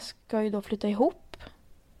Lukas ska ju då flytta ihop.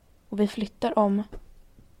 Och vi flyttar om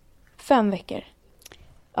 5 veckor.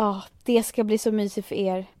 Ja, det ska bli så mysigt för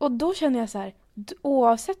er. Och då känner jag så här,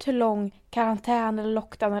 oavsett hur lång karantän eller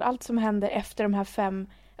lockdown eller allt som händer efter de här 5,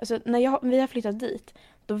 alltså när vi har flyttat dit,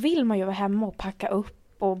 då vill man ju vara hemma och packa upp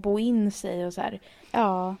och bo in sig och så här.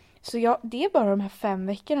 Ja. Så det är bara de här 5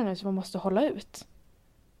 veckorna nu som man måste hålla ut.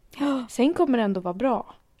 Sen kommer det ändå vara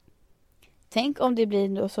bra. Tänk om det blir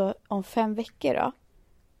då så om 5 veckor då.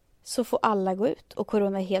 Så får alla gå ut och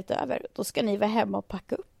corona är helt över. Då ska ni vara hemma och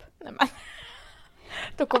packa upp. Nej, men.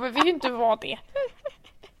 Då kommer vi ju inte vara det.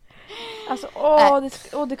 Alltså,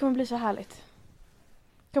 det kommer bli så härligt.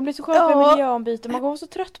 Det kommer bli så skönt med miljöombyte. Man går så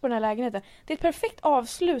trött på den här lägenheten. Det är ett perfekt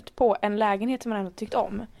avslut på en lägenhet som man ändå tyckt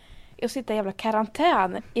om. Att sitta i jävla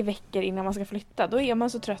karantän i veckor innan man ska flytta. Då är man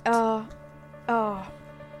så trött. Ja. Ja.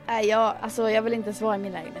 Nej, jag vill inte ens vara i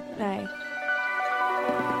min lägenhet. Nej.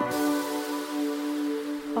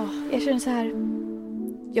 Jag känner så här.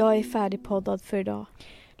 Jag är färdigpoddad för idag.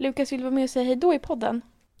 Lukas vill vara med och säga hej då i podden.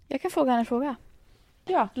 Jag kan fråga en fråga.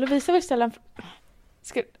 Ja, Lovisa vill ställa en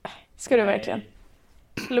Ska du verkligen?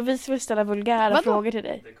 Lovisa vill ställa vulgära frågor till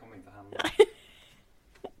dig. Det kommer inte hända.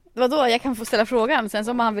 Vadå? Jag kan få ställa frågan. Sen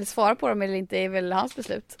som han vill svara på dem eller inte är väl hans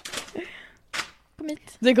beslut. Kom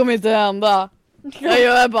hit. Det kommer inte hända. Jag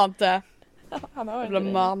gör bara inte. Han har Jävla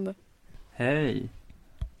man. Hej.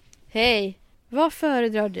 Hej. Vad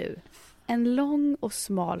föredrar du? En lång och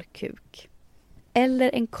smal kuk?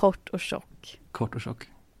 Eller en kort och tjock? Kort och tjock.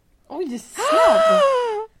 Oj, det är snabb.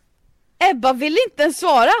 Ebba vill inte ens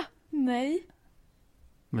svara. Nej.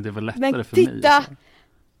 Men det var lättare Men för mig. titta.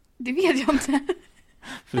 Det vet jag inte.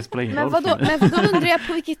 För det spelar ingen Men roll vadå? för mig. Men då undrar jag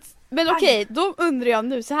på vilket... Men okej, då undrar jag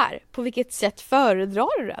nu så här. På vilket sätt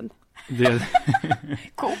föredrar du den? Det,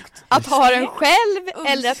 Kokt. Att ha den själv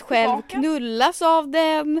eller att själv tillbaka. knullas av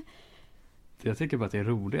den? jag tycker bara att det är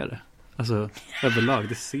roligare. Alltså överlag,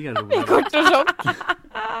 det ser roligare ut. Kort och tjock.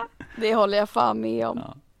 Det håller jag fan med om.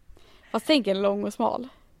 Ja. Fast tänk en lång och smal.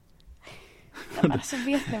 Alltså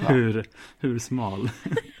vet ni vad? Hur smal?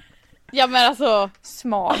 Ja men alltså.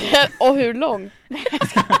 Smal. Och hur lång?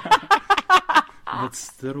 Ett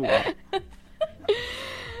strå.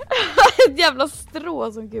 Ett jävla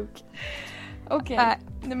strå som kuk. Okej.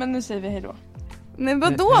 Nej, men nu säger vi hej då. Men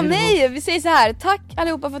vadå? Hej då. Nej, vi säger så här. Tack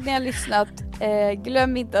allihopa för att ni har lyssnat.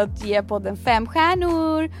 Glöm inte att ge podden 5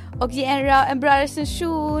 stjärnor och ge en bra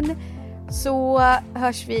recension. Så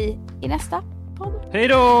hörs vi i nästa podd. Hej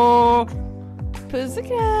då! Puss och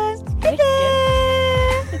kram. Hej då!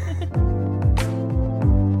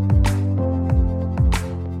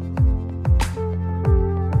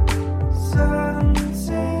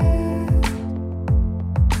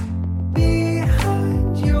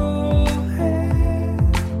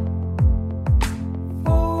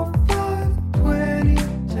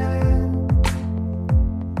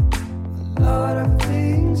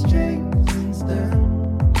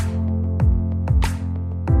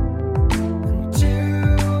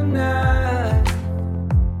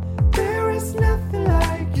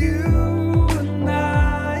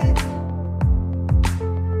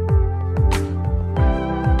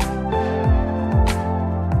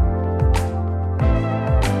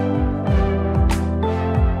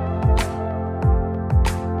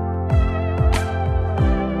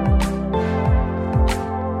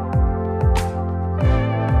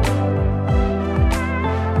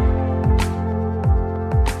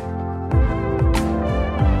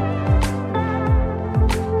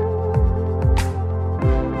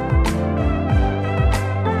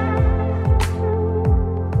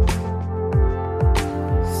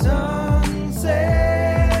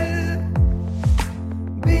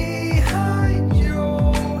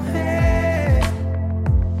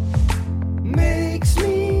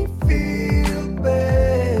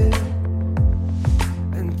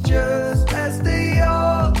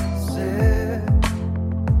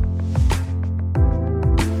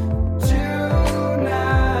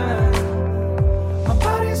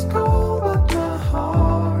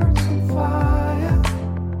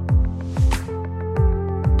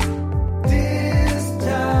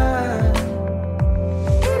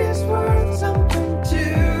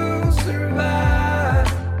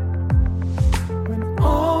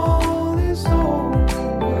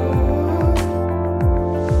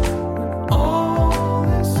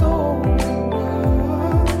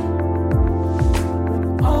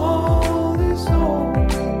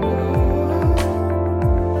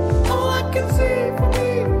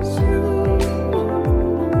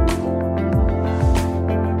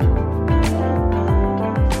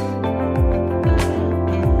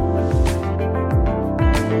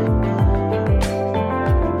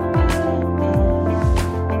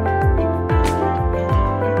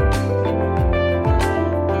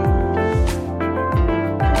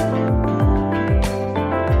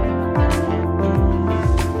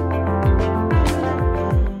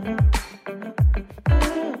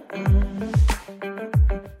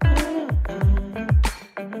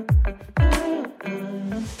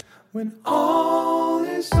 When all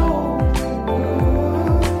is over,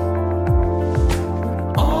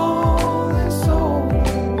 when all is over,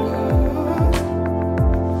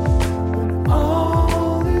 when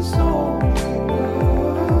all is over,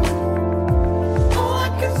 all I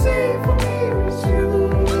can see from here is you.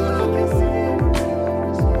 When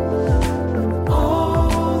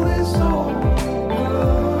all is over,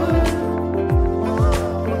 when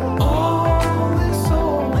all is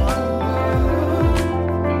over,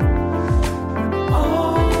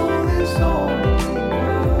 all is over,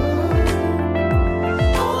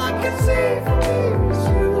 all I can see from here is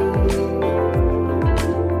you.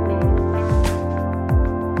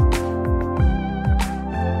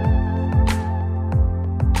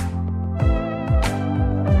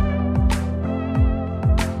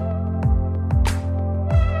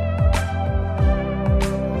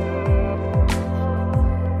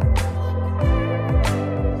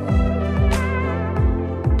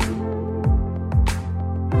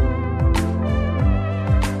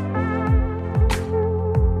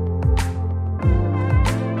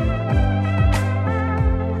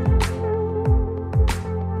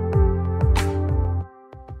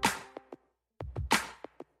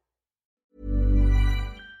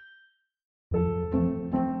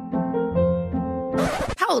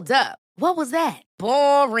 Hold up. What was that?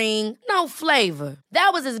 Boring. No flavor.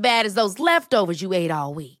 That was as bad as those leftovers you ate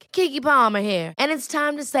all week. Keke Palmer here. And it's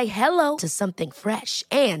time to say hello to something fresh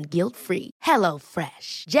and guilt-free. Hello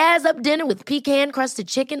Fresh. Jazz up dinner with pecan-crusted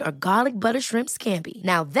chicken or garlic butter shrimp scampi.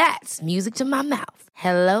 Now that's music to my mouth.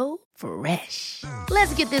 Hello Fresh.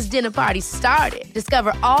 Let's get this dinner party started.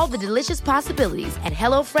 Discover all the delicious possibilities at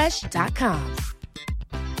hellofresh.com.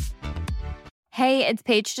 Hey, it's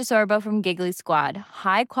Paige DeSorbo from Giggly Squad.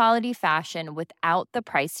 High quality fashion without the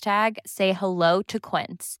price tag. Say hello to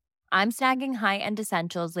Quince. I'm snagging high-end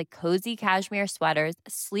essentials like cozy cashmere sweaters,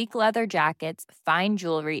 sleek leather jackets, fine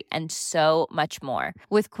jewelry, and so much more.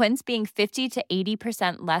 With Quince being 50 to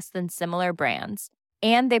 80% less than similar brands.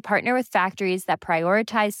 And they partner with factories that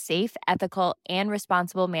prioritize safe, ethical, and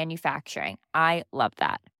responsible manufacturing. I love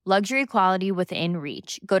that. Luxury quality within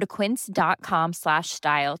reach. Go to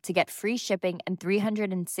quince.com/style to get free shipping and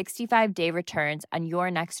 365-day returns on your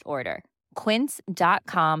next order.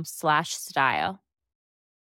 Quince.com/style.